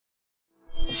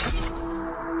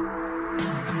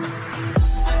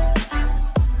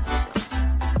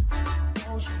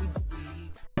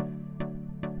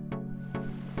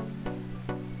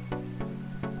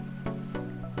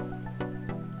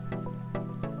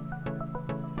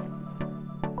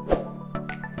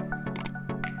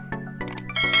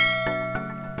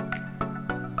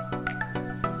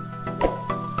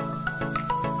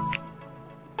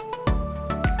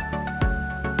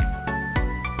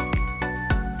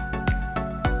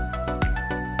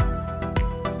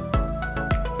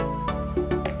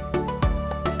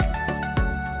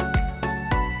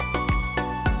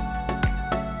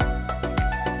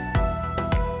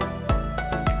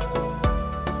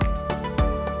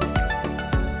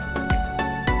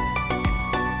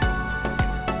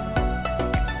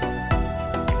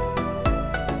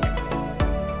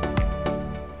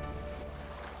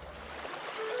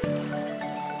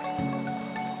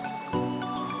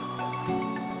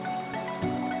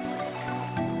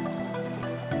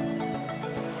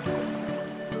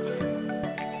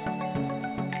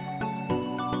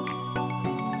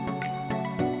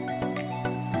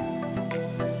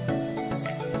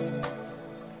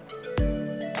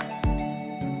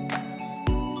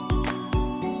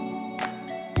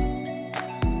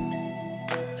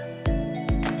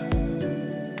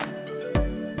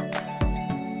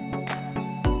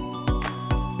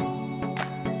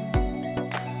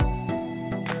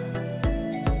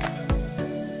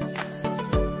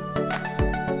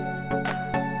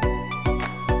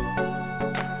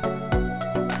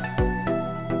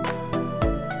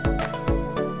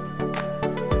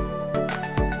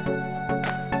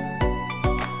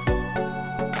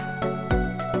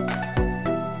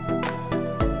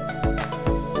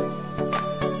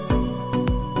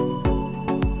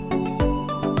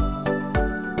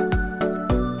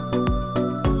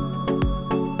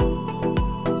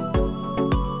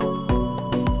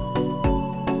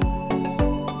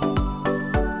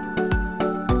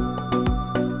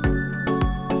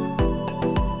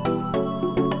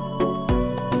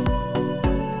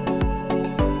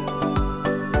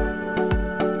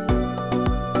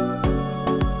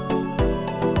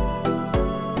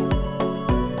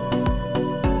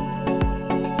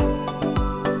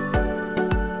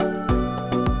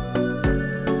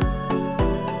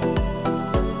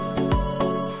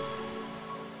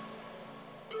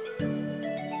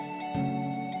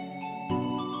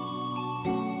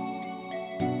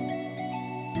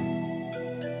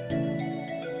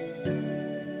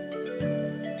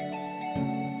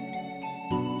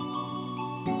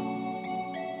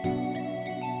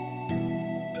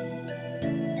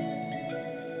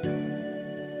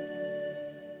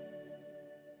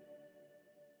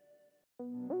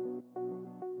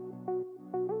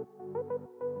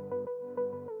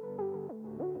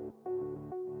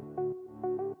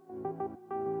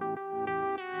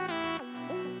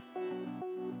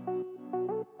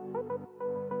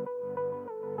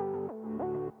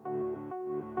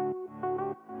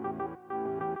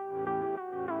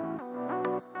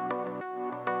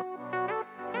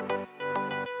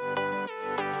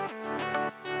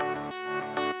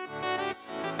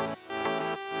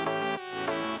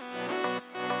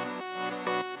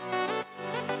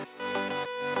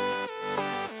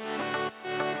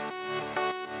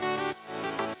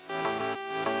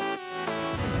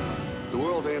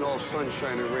all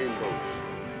sunshine and rainbows.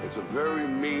 It's a very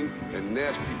mean and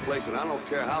nasty place, and I don't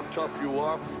care how tough you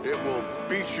are, it will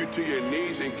beat you to your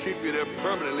knees and keep you there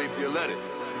permanently if you let it.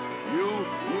 You,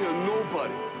 me, or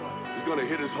nobody is gonna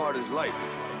hit as hard as life.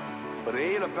 But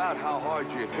it ain't about how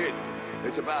hard you hit.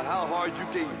 It's about how hard you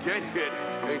can get hit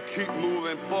and keep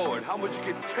moving forward. How much you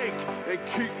can take and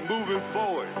keep moving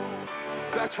forward.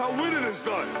 That's how winning is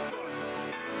done.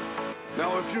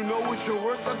 Now, if you know what you're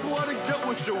worth, then go out and get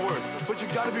what you're worth. But you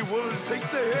gotta be willing to take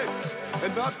the hits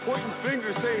and not pointing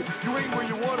fingers saying you ain't where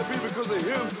you wanna be because of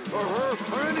him or her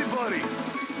or anybody.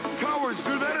 Cowards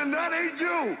do that, and that ain't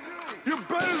you. You're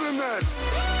better than that.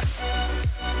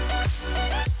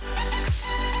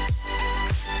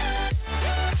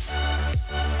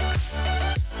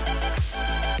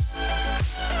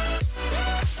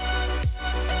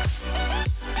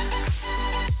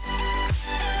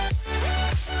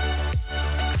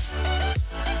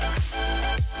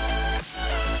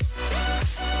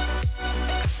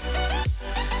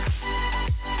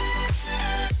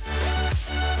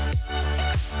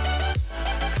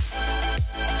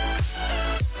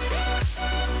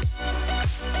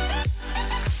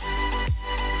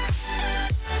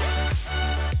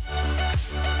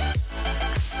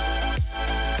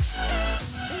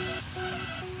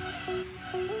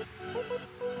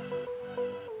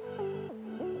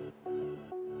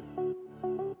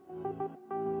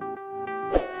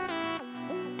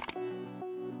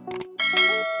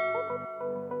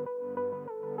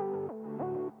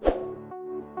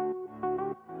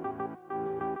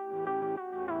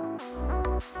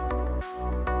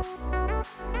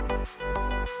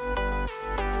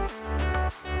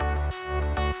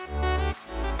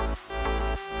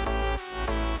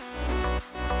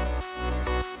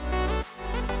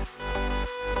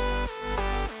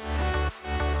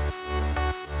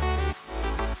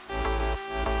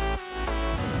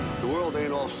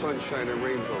 Sunshine and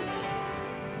rainbows.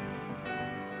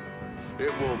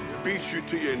 It will beat you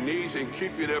to your knees and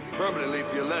keep you there permanently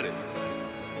if you let it.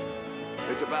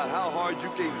 It's about how hard you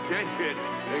can get hit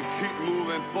and keep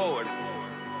moving forward.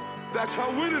 That's how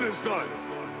winning is done.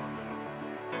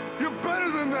 You're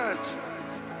better than that.